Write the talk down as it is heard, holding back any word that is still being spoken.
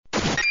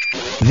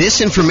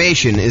This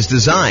information is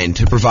designed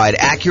to provide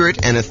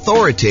accurate and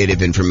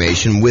authoritative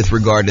information with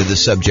regard to the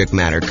subject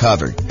matter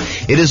covered.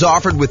 It is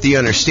offered with the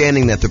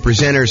understanding that the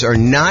presenters are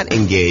not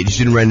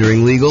engaged in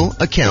rendering legal,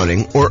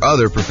 accounting, or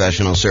other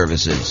professional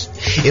services.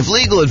 If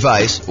legal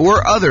advice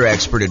or other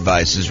expert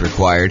advice is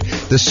required,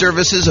 the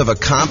services of a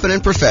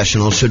competent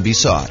professional should be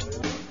sought.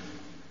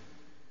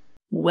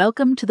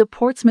 Welcome to the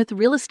Portsmouth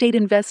Real Estate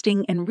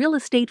Investing and Real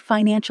Estate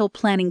Financial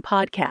Planning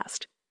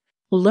Podcast.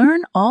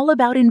 Learn all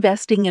about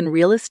investing in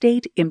real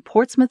estate in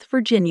Portsmouth,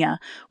 Virginia,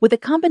 with a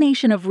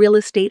combination of real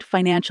estate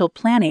financial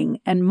planning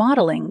and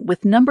modeling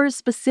with numbers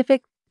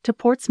specific to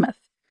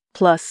Portsmouth,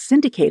 plus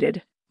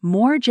syndicated,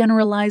 more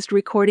generalized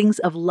recordings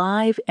of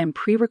live and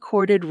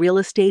pre-recorded real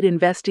estate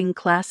investing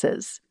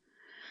classes.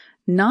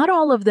 Not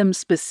all of them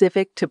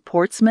specific to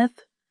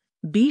Portsmouth.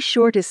 Be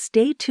sure to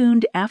stay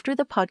tuned after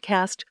the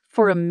podcast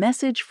for a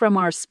message from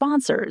our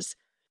sponsors.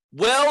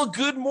 Well,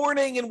 good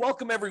morning and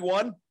welcome,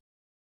 everyone.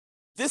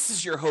 This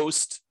is your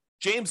host,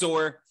 James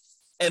Orr,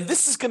 and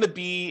this is going to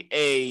be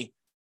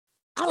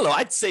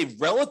I'd say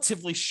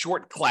relatively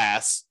short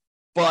class,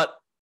 but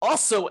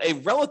also a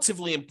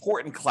relatively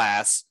important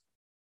class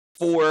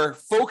for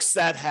folks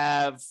that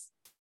have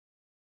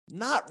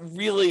not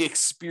really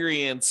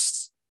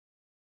experienced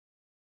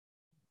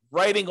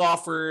writing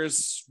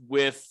offers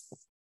with,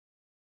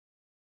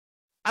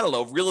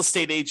 real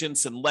estate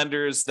agents and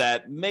lenders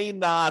that may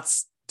not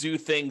do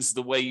things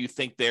the way you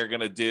think they're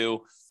going to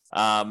do.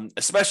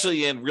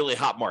 Especially in really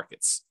hot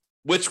markets,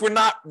 which we're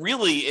not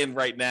really in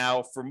right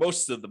now for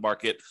most of the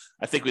market.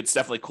 I think it's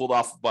definitely cooled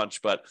off a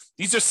bunch, but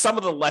these are some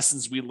of the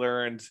lessons we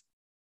learned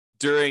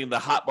during the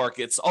hot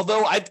markets.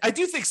 Although I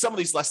do think some of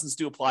these lessons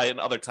do apply in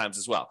other times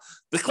as well.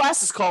 The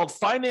class is called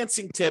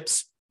Financing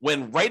Tips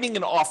When Writing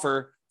an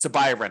Offer to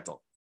Buy a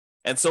Rental.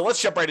 And so let's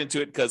jump right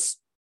into it because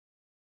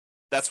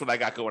that's what I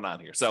got going on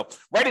here. So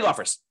writing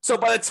offers. So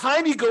by the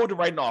time you go to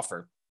write an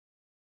offer,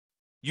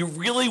 you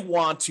really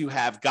want to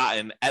have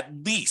gotten at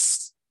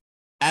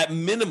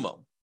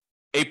minimum,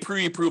 a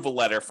pre-approval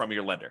letter from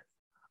your lender.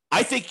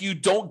 I think you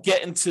don't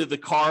get into the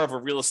car of a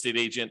real estate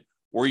agent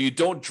or you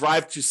don't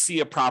drive to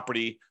see a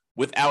property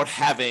without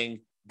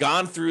having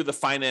gone through the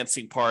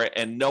financing part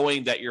and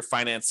knowing that your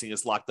financing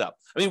is locked up.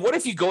 I mean, what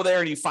if you go there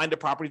and you find a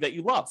property that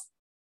you love?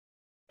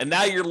 And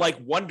now you're like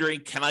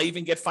wondering, can I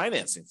even get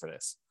financing for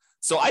this?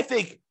 So I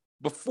think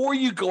before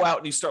you go out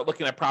and you start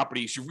looking at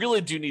properties, you really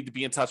do need to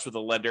be in touch with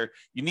a lender.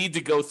 You need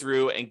to go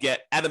through and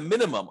get, at a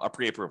minimum, a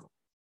pre-approval.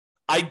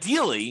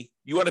 Ideally,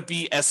 you want to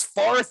be as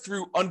far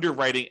through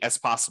underwriting as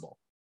possible.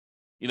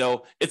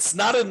 It's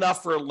not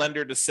enough for a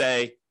lender to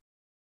say,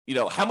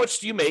 how much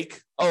do you make?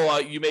 Oh,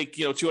 you make,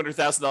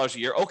 $200,000 a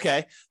year.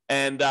 Okay.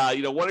 And,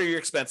 what are your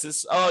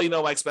expenses? Oh,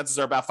 my expenses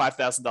are about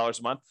 $5,000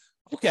 a month.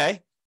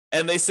 Okay.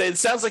 And they say, it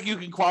sounds like you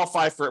can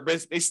qualify for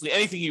basically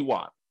anything you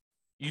want.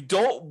 You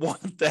don't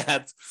want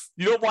that.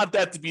 You don't want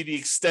that to be the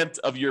extent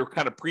of your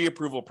kind of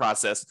pre-approval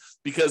process,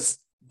 because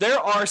there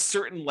are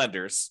certain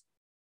lenders,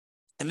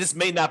 and this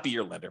may not be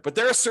your lender, but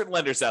there are certain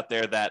lenders out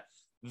there that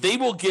they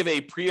will give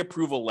a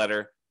pre-approval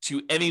letter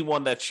to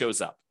anyone that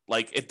shows up.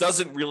 Like, it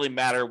doesn't really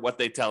matter what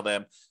they tell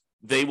them.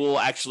 They will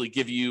actually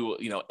give you,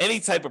 any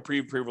type of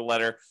pre-approval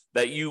letter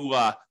that you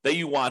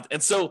want.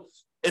 And so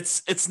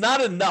it's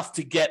not enough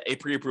to get a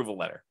pre-approval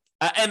letter.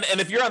 And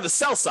if you're on the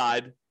sell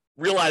side,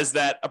 realize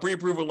that a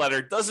pre-approval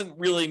letter doesn't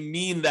really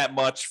mean that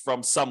much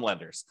from some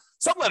lenders.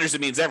 Some lenders,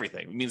 it means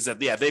everything. It means that,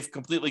 they've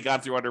completely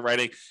gone through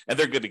underwriting and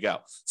they're good to go.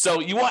 So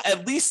you want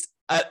at least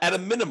at a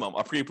minimum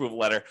a pre-approval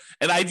letter,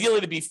 and ideally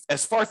to be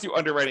as far through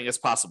underwriting as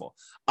possible.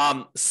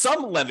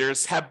 Some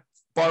lenders have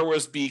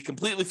borrowers be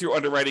completely through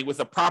underwriting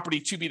with a property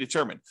to be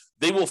determined.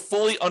 They will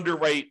fully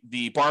underwrite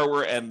the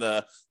borrower and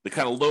the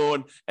kind of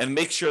loan and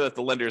make sure that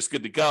the lender is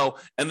good to go.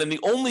 And then the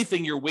only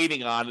thing you're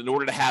waiting on in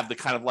order to have the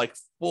kind of like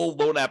full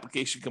loan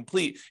application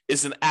complete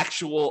is an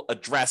actual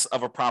address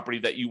of a property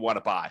that you want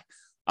to buy.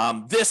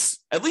 This,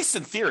 at least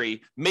in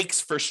theory, makes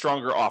for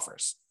stronger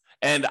offers.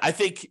 And I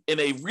think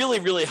in a really,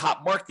 really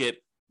hot market,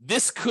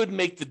 this could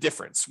make the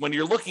difference when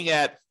you're looking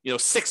at,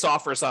 6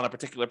 offers on a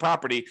particular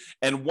property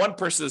and one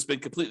person has been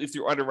completely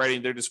through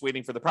underwriting. They're just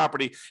waiting for the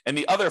property. And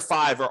the other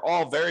 5 are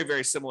all very,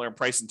 very similar in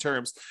price and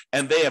terms,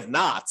 and they have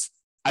not.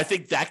 I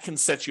think that can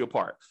set you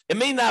apart. It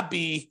may not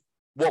be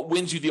what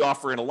wins you the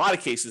offer in a lot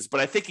of cases,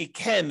 but I think it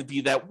can be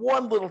that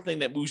one little thing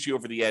that moves you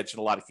over the edge in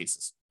a lot of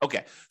cases.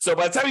 Okay. So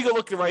by the time you go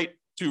look to write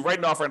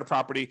an offer on a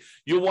property,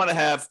 you'll want to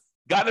have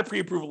gotten a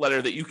pre-approval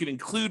letter that you can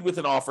include with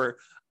an offer.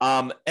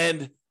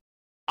 And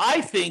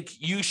I think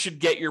you should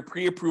get your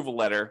pre-approval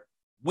letter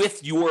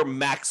with your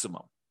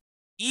maximum,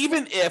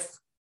 even if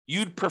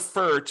you'd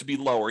prefer to be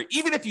lower.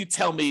 Even if you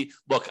tell me,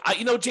 look,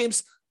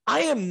 James,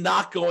 I am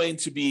not going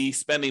to be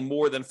spending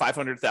more than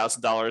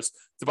 $500,000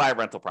 to buy a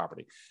rental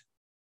property,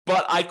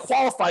 but I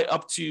qualify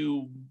up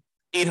to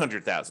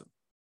 $800,000.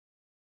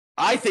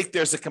 I think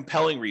there's a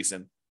compelling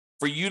reason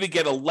for you to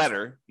get a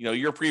letter,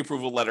 your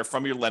pre-approval letter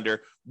from your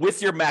lender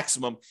with your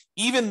maximum,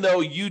 even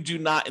though you do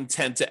not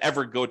intend to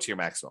ever go to your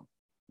maximum.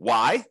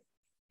 Why?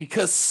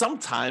 Because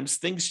sometimes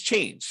things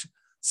change.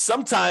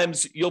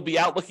 sometimes you'll be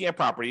out looking at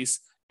properties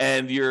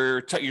and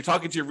you're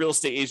talking to your real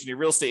estate agent. Your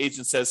real estate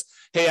agent says,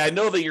 hey, I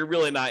know that you're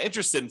really not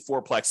interested in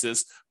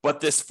fourplexes, but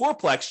this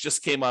fourplex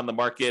just came on the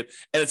market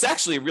and it's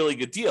actually a really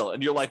good deal.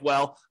 And you're like,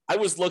 well, I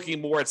was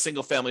looking more at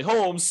single family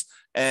homes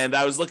and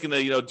I was looking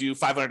to, do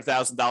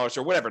 $500,000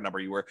 or whatever number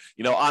you were,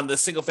 on the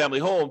single family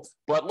home,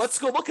 but let's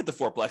go look at the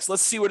fourplex.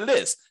 Let's see what it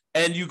is.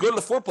 And you go to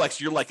the fourplex,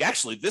 you're like,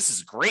 actually, this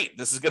is great.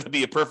 This is going to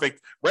be a perfect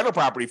rental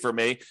property for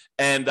me.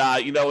 And,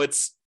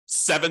 it's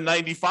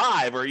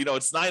 $795 or,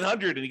 it's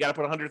 $900 and you got to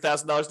put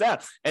 $100,000 down.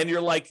 And you're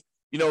like,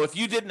 if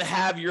you didn't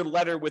have your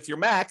letter with your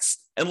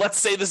max, and let's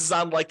say this is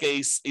on like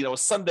a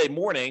Sunday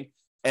morning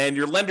and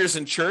your lender's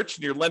in church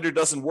and your lender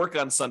doesn't work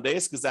on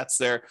Sundays because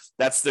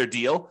that's their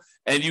deal.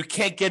 And you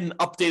can't get an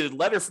updated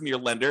letter from your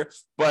lender,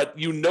 but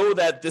you know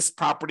that this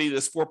property,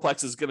 this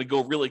fourplex is going to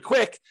go really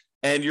quick.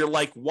 And you're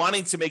like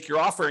wanting to make your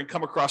offer and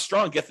come across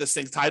strong, get this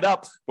thing tied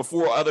up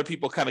before other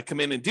people kind of come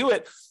in and do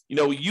it.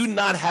 You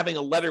not having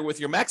a letter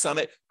with your max on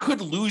it could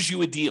lose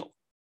you a deal.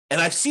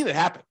 And I've seen it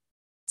happen.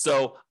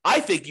 So I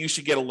think you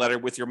should get a letter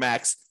with your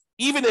max,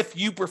 even if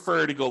you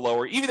prefer to go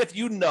lower, even if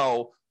you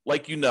know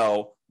that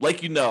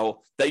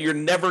you're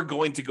never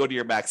going to go to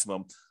your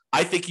maximum.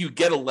 I think you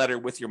get a letter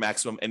with your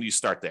maximum and you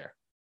start there.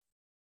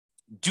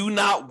 Do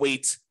not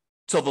wait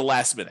till the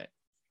last minute.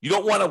 You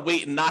don't want to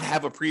wait and not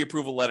have a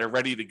pre-approval letter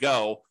ready to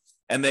go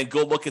and then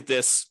go look at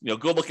this,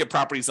 go look at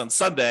properties on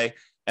Sunday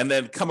and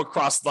then come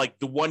across like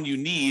the one you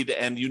need.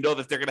 And you know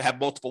that they're going to have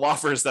multiple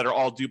offers that are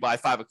all due by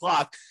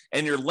 5:00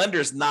 and your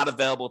lender's not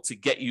available to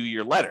get you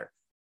your letter.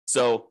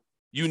 So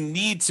you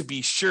need to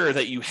be sure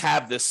that you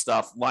have this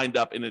stuff lined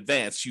up in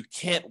advance. You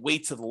can't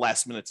wait to the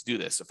last minute to do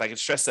this. If I can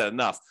stress that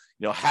enough,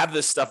 have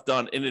this stuff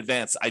done in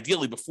advance,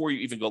 ideally before you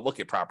even go look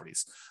at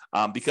properties,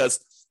 because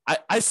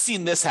I've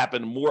seen this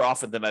happen more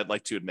often than I'd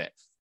like to admit.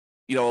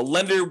 A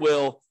lender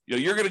will,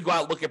 you're going to go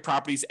out and look at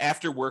properties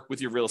after work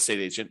with your real estate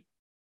agent,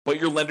 but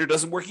your lender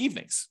doesn't work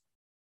evenings,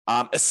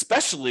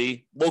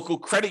 especially local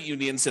credit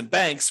unions and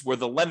banks where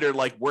the lender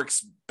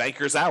works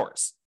bankers'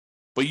 hours,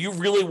 but you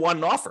really want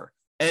an offer.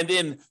 And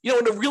in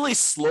a really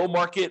slow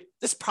market,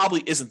 this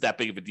probably isn't that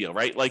big of a deal,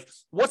 right? Like,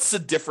 what's the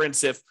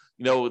difference if,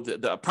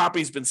 the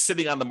property's been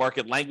sitting on the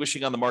market,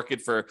 languishing on the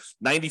market for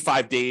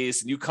 95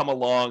 days, and you come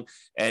along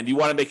and you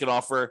want to make an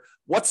offer?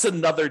 What's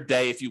another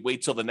day if you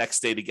wait till the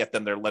next day to get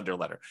them their lender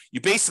letter? You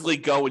basically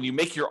go and you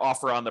make your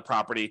offer on the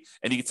property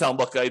and you can tell them,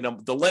 look,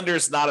 the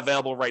lender's not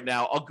available right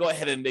now. I'll go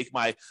ahead and make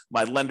my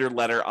lender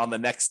letter on the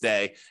next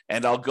day,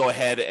 and I'll go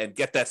ahead and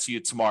get that to you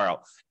tomorrow.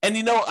 And,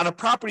 on a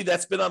property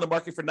that's been on the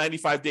market for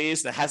 95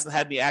 days and hasn't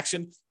had any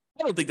action,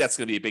 I don't think that's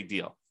going to be a big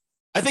deal.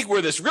 I think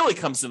where this really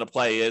comes into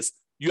play is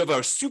you have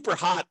a super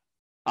hot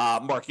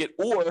market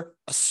or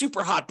a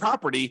super hot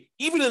property,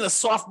 even in a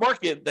soft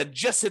market that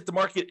just hit the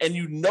market and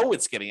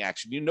it's getting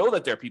action.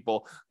 That there are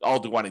people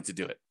all wanting to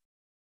do it.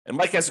 And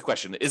Mike has a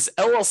question. Is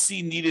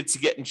LLC needed to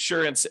get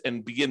insurance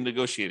and begin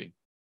negotiating?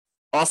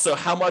 Also,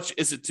 how much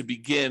is it to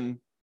begin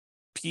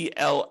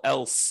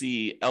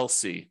PLLC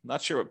LC?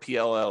 Not sure what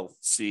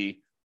PLLC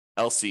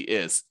LC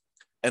is.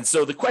 And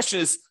so the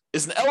question is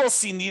an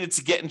LLC needed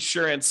to get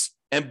insurance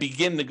and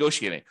begin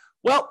negotiating?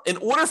 Well, in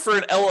order for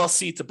an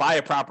LLC to buy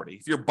a property,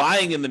 if you're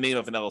buying in the name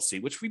of an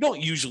LLC, which we don't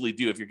usually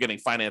do if you're getting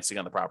financing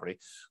on the property,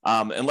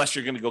 unless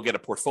you're going to go get a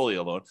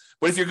portfolio loan.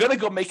 But if you're going to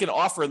go make an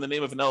offer in the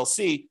name of an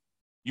LLC,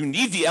 you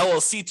need the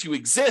LLC to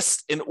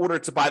exist in order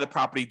to buy the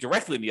property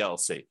directly in the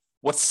LLC.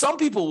 What some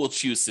people will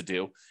choose to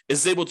do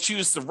is they will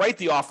choose to write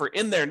the offer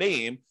in their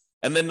name,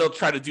 and then they'll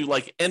try to do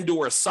like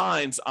end-or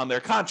signs on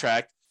their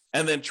contract,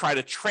 and then try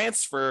to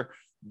transfer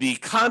the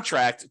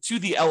contract to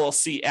the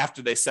LLC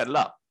after they set it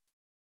up.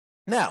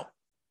 Now,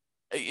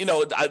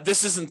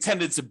 this is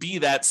intended to be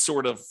that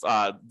sort of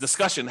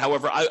discussion.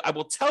 However, I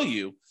will tell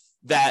you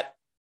that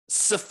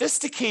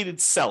sophisticated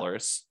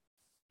sellers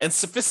and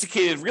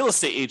sophisticated real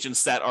estate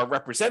agents that are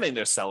representing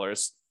their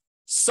sellers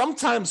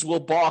sometimes will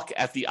balk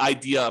at the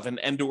idea of an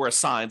end-or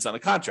signs on a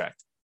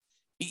contract.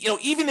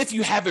 Even if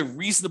you have a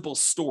reasonable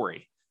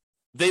story,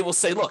 they will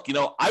say, look,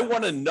 I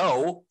want to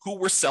know who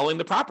we're selling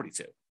the property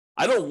to.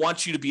 I don't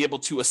want you to be able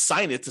to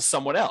assign it to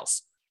someone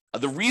else.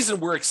 The reason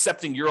we're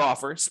accepting your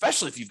offer,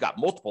 especially if you've got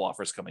multiple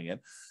offers coming in,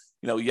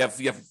 you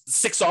have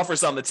 6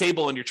 offers on the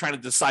table and you're trying to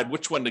decide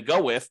which one to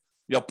go with.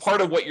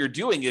 Part of what you're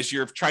doing is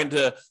you're trying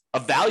to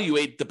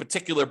evaluate the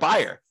particular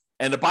buyer.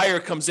 And the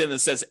buyer comes in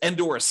and says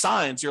end-or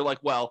signs. You're like,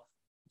 well,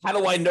 how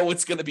do I know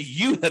it's going to be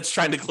you that's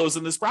trying to close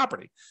on this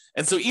property?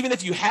 And so even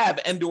if you have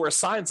end-or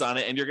signs on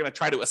it and you're going to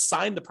try to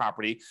assign the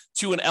property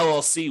to an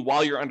LLC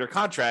while you're under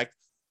contract,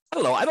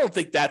 I don't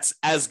think that's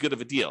as good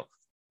of a deal.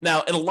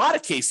 Now, in a lot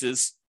of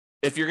cases,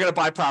 if you're going to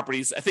buy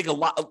properties, I think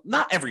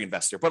not every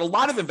investor, but a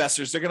lot of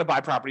investors, they're going to buy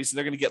properties and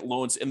they're going to get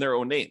loans in their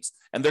own names.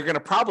 And they're going to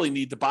probably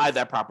need to buy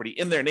that property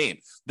in their name.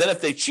 Then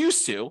if they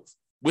choose to,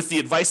 with the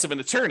advice of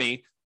an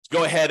attorney,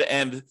 go ahead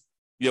and,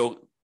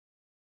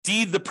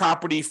 deed the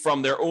property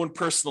from their own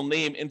personal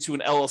name into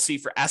an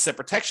LLC for asset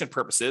protection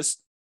purposes,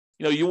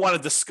 You want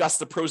to discuss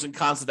the pros and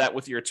cons of that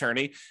with your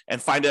attorney and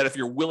find out if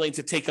you're willing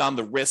to take on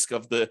the risk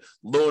of the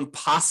loan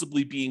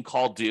possibly being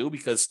called due,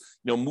 because,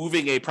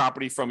 moving a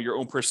property from your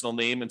own personal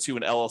name into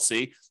an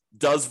LLC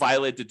does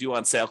violate the due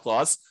on sale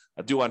clause,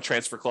 a due on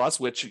transfer clause,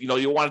 which,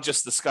 you want to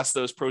just discuss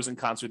those pros and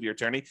cons with your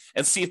attorney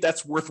and see if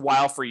that's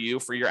worthwhile for you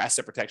for your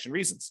asset protection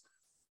reasons.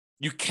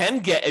 You can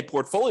get a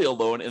portfolio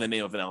loan in the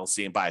name of an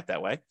LLC and buy it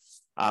that way.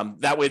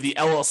 That way, the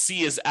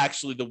LLC is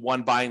actually the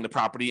one buying the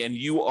property and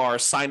you are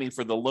signing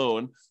for the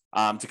loan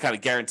to kind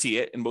of guarantee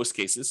it in most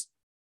cases,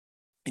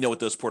 with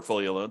those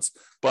portfolio loans.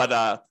 But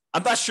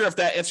I'm not sure if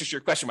that answers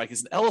your question, Mike.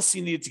 Is an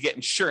LLC needed to get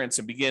insurance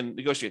and begin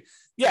negotiating?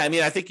 Yeah,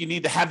 I think you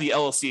need to have the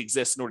LLC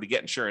exist in order to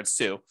get insurance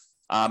too.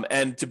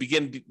 And to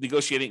begin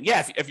negotiating,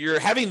 if you're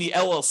having the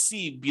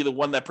LLC be the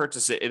one that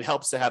purchases it, it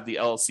helps to have the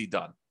LLC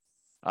done.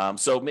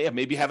 So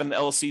maybe having an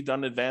LLC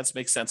done in advance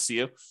makes sense to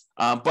you.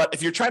 But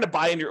if you're trying to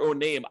buy in your own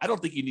name, I don't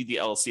think you need the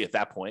LLC at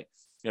that point.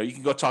 You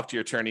can go talk to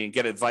your attorney and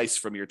get advice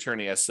from your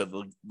attorney as to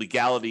the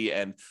legality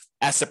and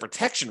asset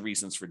protection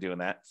reasons for doing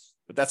that.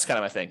 But that's kind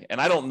of my thing. And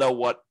I don't know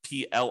what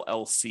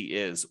PLLC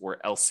is or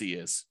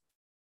LC is.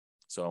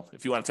 So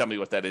if you want to tell me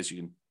what that is, you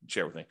can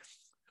share with me.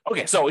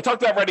 Okay, so we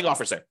talked about writing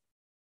offers there.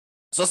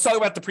 So let's talk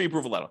about the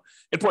pre-approval letter.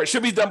 Important.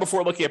 Should be done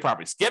before looking at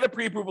properties. Get a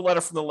pre-approval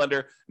letter from the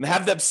lender and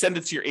have them send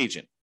it to your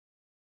agent.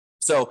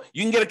 So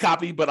you can get a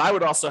copy, but I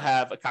would also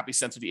have a copy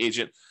sent to the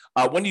agent.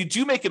 When you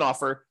do make an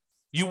offer,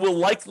 you will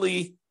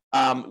likely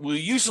we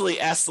usually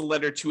ask the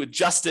lender to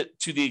adjust it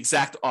to the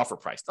exact offer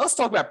price. Now let's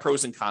talk about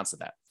pros and cons of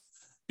that.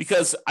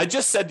 Because I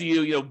just said to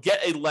you, get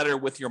a letter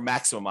with your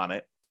maximum on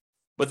it.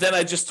 But then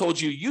I just told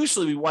you,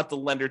 usually we want the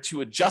lender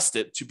to adjust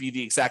it to be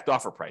the exact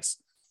offer price.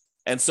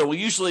 And so we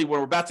usually, when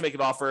we're about to make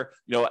an offer,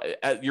 your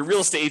real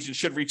estate agent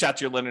should reach out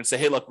to your lender and say,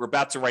 hey, look, we're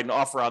about to write an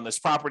offer on this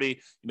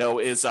property.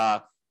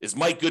 Is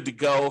Mike good to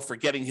go for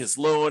getting his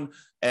loan?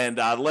 And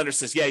the lender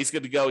says, yeah, he's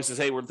good to go. He says,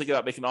 hey, we're thinking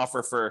about making an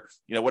offer for,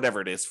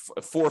 whatever it is,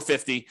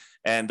 $450.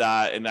 And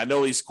I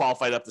know he's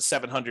qualified up to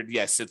 $700.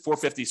 Yes, at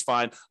 $450 is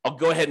fine. I'll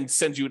go ahead and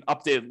send you an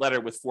updated letter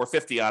with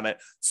 $450 on it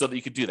so that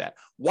you could do that.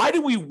 Why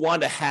do we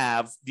want to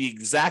have the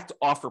exact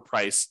offer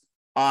price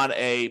on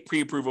a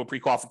pre-approval,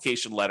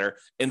 pre-qualification letter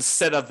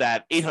instead of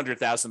that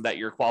 $800,000 that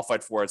you're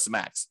qualified for as the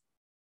max?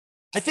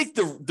 I think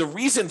the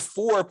reason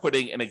for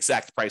putting an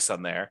exact price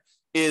on there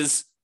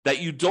is that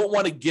you don't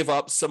want to give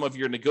up some of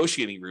your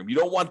negotiating room. You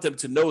don't want them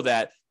to know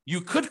that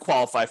you could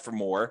qualify for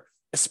more,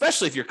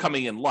 especially if you're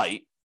coming in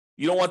light.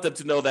 You don't want them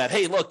to know that,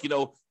 hey, look,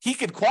 he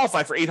could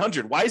qualify for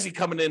 $800. Why is he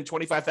coming in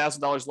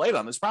 $25,000 light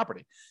on this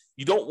property?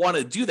 You don't want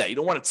to do that. You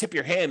don't want to tip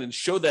your hand and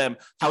show them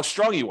how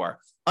strong you are.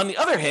 On the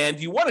other hand,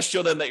 you want to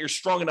show them that you're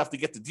strong enough to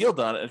get the deal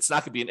done and it's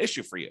not going to be an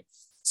issue for you.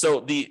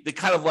 So the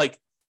kind of like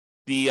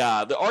the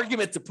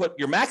argument to put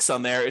your max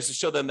on there is to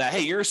show them that,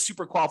 hey, you're a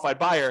super qualified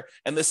buyer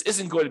and this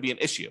isn't going to be an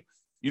issue.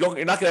 You're not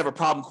going to have a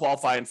problem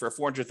qualifying for a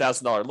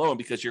 $400,000 loan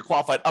because you're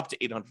qualified up to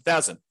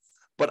 $800,000.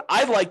 But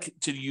I like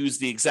to use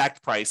the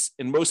exact price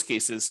in most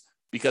cases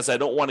because I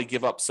don't want to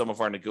give up some of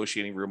our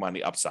negotiating room on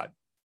the upside.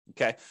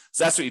 Okay,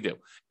 so that's what you do.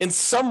 In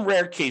some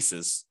rare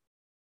cases,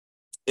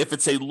 if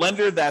it's a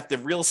lender that the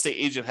real estate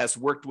agent has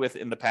worked with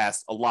in the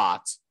past a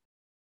lot,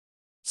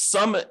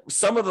 some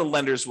of the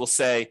lenders will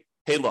say,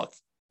 hey, look,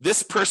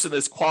 this person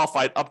is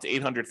qualified up to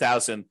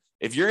 $800,000.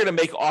 If you're going to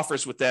make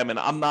offers with them and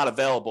I'm not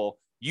available,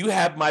 you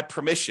have my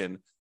permission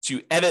to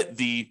edit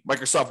the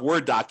Microsoft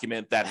Word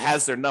document that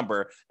has their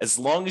number as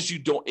long as you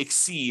don't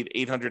exceed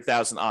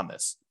 $800,000 on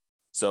this.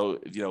 So,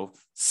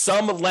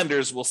 some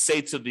lenders will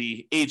say to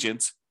the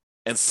agent,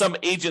 and some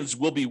agents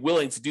will be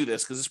willing to do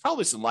this because there's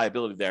probably some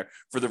liability there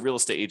for the real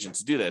estate agent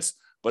to do this.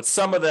 But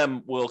some of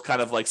them will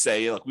kind of like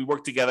say, look, we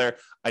work together.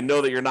 I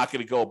know that you're not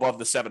going to go above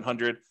the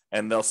 700.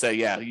 And they'll say,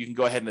 yeah, you can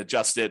go ahead and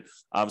adjust it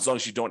as long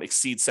as you don't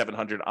exceed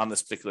 700 on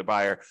this particular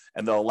buyer.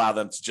 And they'll allow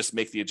them to just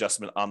make the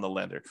adjustment on the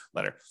letter.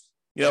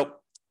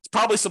 It's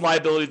probably some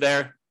liability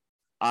there.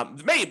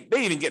 May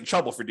even get in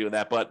trouble for doing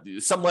that. But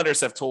some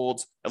lenders have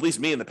told, at least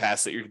me in the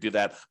past, that you can do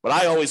that. But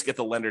I always get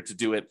the lender to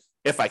do it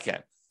if I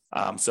can.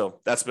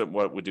 So that's been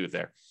what we do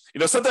there.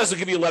 Sometimes they'll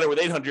give you a letter with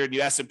 800 and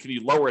you ask them, can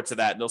you lower it to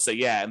that? And they'll say,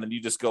 yeah. And then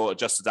you just go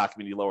adjust the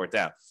document, you lower it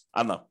down. I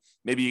don't know.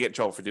 Maybe you get in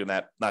trouble for doing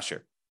that. Not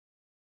sure.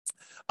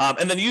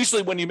 And then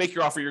usually when you make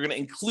your offer, you're going to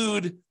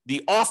include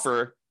the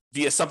offer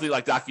via something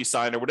like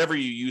DocuSign or whatever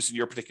you use in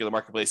your particular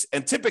marketplace.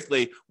 And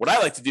typically what I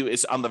like to do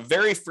is on the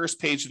very first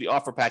page of the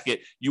offer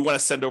packet, you want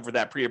to send over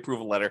that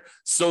pre-approval letter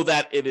so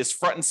that it is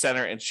front and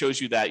center and shows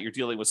you that you're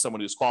dealing with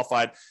someone who's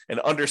qualified and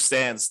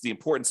understands the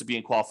importance of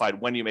being qualified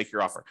when you make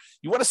your offer.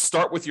 You want to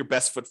start with your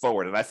best foot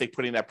forward. And I think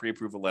putting that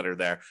pre-approval letter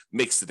there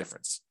makes the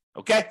difference.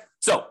 Okay.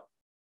 So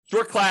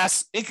short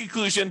class, in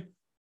conclusion,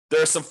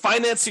 there are some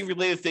financing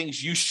related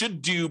things you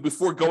should do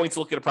before going to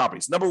look at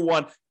properties. Number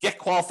one, get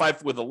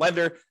qualified with a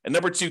lender. And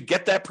number two,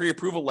 get that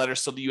pre-approval letter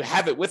so that you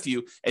have it with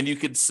you and you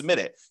can submit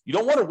it. You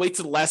don't want to wait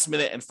to the last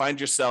minute and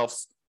find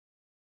yourself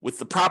with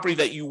the property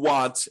that you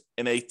want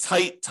in a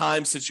tight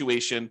time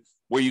situation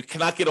where you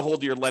cannot get a hold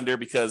of your lender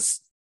because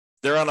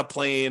they're on a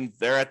plane,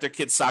 they're at their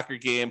kid's soccer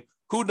game,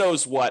 who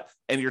knows what,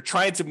 and you're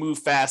trying to move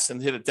fast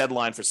and hit a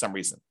deadline for some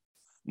reason.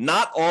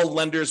 Not all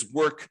lenders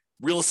work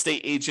real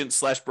estate agent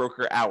 /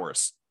 broker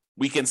hours,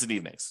 weekends and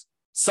evenings.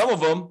 Some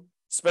of them,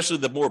 especially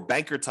the more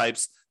banker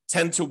types,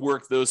 tend to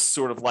work those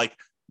sort of like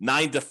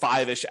 9 to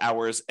 5-ish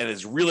hours, and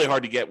it's really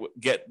hard to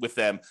get with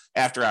them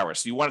after hours.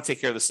 So you want to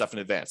take care of this stuff in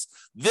advance.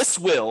 This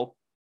will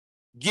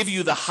give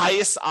you the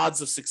highest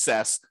odds of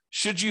success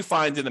should you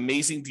find an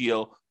amazing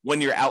deal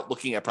when you're out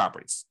looking at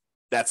properties.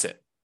 That's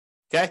it.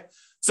 Okay?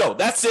 So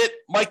that's it.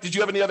 Mike, did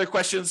you have any other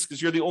questions?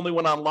 Because you're the only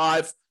one on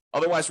live.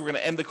 Otherwise, we're going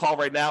to end the call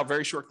right now.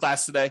 Very short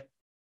class today.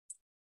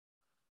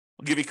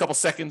 I'll give you a couple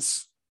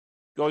seconds.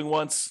 Going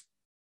once.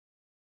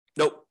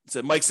 Nope.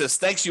 So Mike says,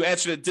 thanks, you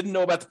answered it. Didn't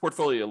know about the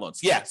portfolio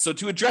loans. Yeah, so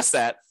to address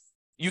that,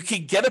 you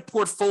can get a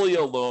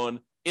portfolio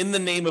loan in the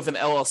name of an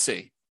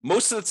LLC.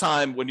 Most of the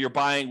time when you're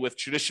buying with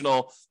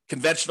traditional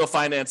conventional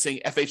financing,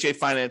 FHA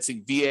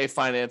financing, VA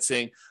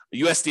financing,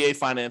 USDA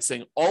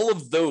financing, all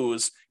of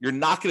those, you're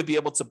not going to be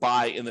able to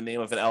buy in the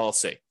name of an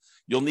LLC.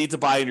 You'll need to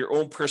buy in your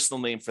own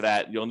personal name for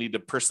that. You'll need to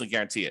personally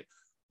guarantee it.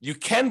 You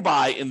can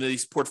buy in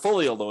these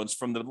portfolio loans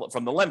from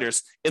the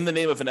lenders in the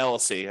name of an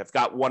LLC. I've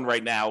got one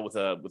right now with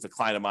a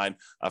client of mine,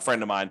 a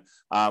friend of mine,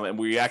 and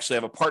we actually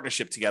have a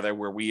partnership together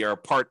where we are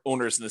part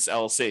owners in this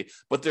LLC.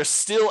 But there's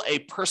still a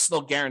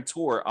personal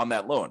guarantor on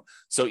that loan.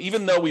 So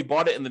even though we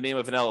bought it in the name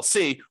of an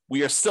LLC,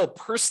 we are still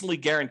personally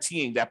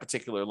guaranteeing that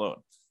particular loan.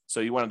 So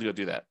you want to go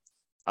do that.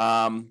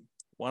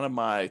 One of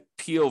my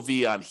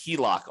POV on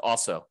HELOC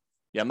also.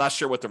 Yeah, I'm not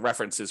sure what the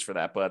reference is for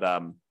that, but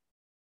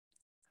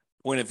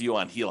point of view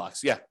on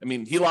HELOCs. Yeah, I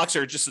mean, HELOCs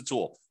are just a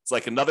tool. It's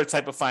like another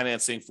type of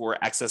financing for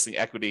accessing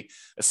equity,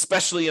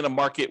 especially in a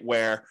market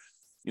where,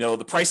 you know,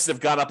 the prices have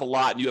gone up a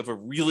lot and you have a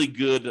really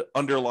good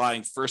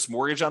underlying first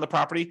mortgage on the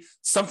property.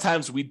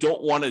 Sometimes we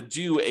don't want to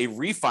do a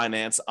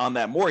refinance on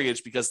that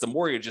mortgage because the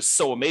mortgage is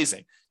so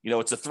amazing. You know,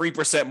 it's a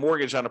 3%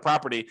 mortgage on a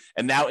property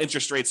and now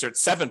interest rates are at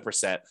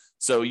 7%.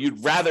 So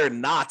you'd rather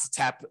not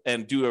tap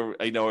and do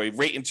a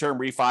rate and term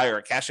refi or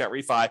a cash out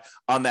refi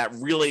on that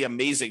really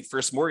amazing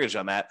first mortgage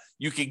on that.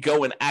 You could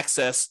go and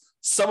access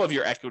some of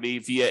your equity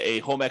via a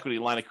home equity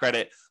line of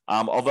credit.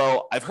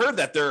 Although I've heard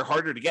that they're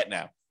harder to get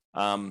now.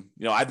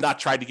 I've not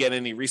tried to get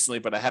any recently,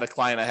 but I had a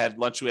client I had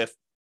lunch with.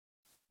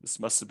 This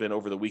must have been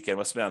over the weekend,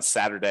 must have been on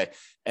Saturday.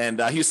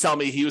 And he was telling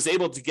me he was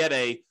able to get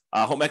a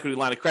home equity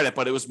line of credit,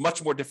 but it was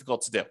much more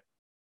difficult to do.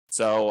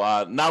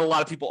 So not a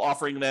lot of people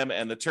offering them,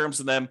 and the terms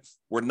of them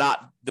were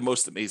not the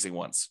most amazing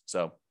ones.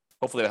 So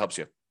hopefully that helps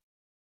you.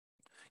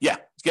 Yeah,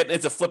 getting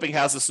into flipping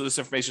houses, so this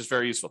information is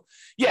very useful.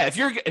 Yeah, if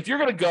you're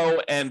going to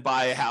go and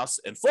buy a house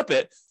and flip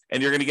it,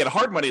 and you're going to get a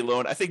hard money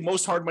loan, I think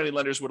most hard money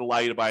lenders would allow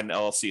you to buy an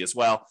LLC as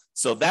well.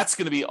 So that's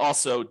going to be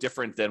also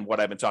different than what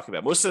I've been talking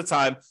about. Most of the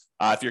time,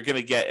 if you're going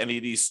to get any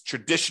of these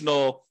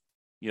traditional,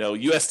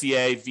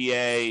 USDA,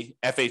 VA,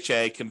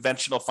 FHA,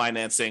 conventional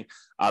financing,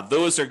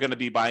 those are going to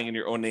be buying in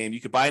your own name. You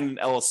could buy in an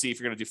LLC if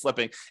you're going to do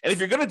flipping. And if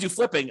you're going to do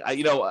flipping,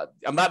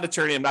 I'm not an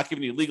attorney. I'm not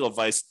giving you legal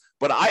advice.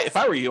 But if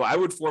I were you, I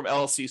would form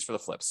LLCs for the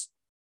flips.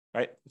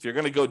 Right? If you're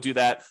going to go do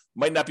that,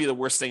 might not be the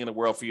worst thing in the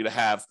world for you to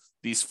have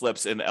these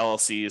flips in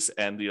LLCs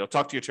and,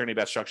 talk to your attorney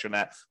about structuring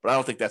that, but I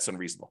don't think that's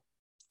unreasonable.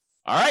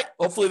 All right.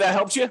 Hopefully that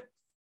helps you.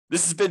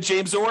 This has been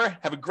James Orr.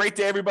 Have a great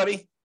day,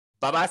 everybody.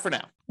 Bye-bye for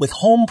now. With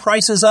home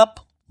prices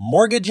up,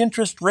 mortgage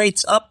interest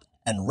rates up,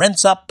 and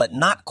rents up, but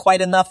not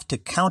quite enough to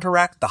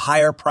counteract the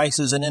higher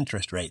prices and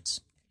interest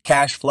rates,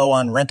 cash flow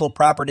on rental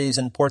properties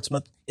in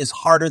Portsmouth is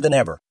harder than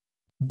ever.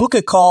 Book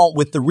a call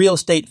with the Real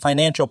Estate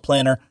Financial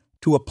Planner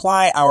to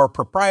apply our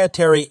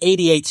proprietary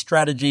 88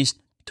 strategies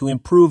to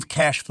improve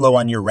cash flow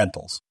on your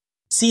rentals.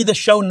 See the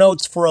show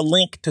notes for a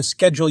link to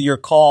schedule your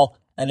call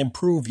and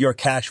improve your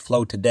cash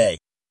flow today.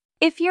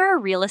 If you're a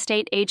real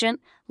estate agent,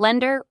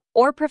 lender,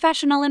 or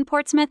professional in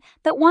Portsmouth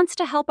that wants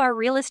to help our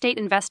real estate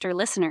investor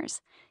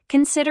listeners,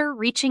 consider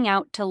reaching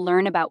out to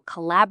learn about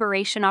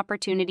collaboration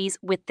opportunities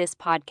with this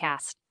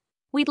podcast.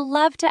 We'd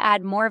love to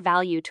add more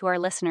value to our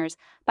listeners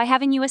by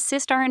having you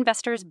assist our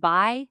investors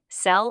buy,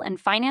 sell, and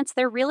finance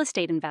their real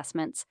estate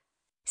investments.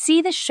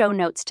 See the show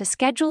notes to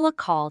schedule a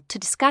call to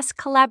discuss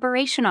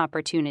collaboration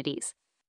opportunities.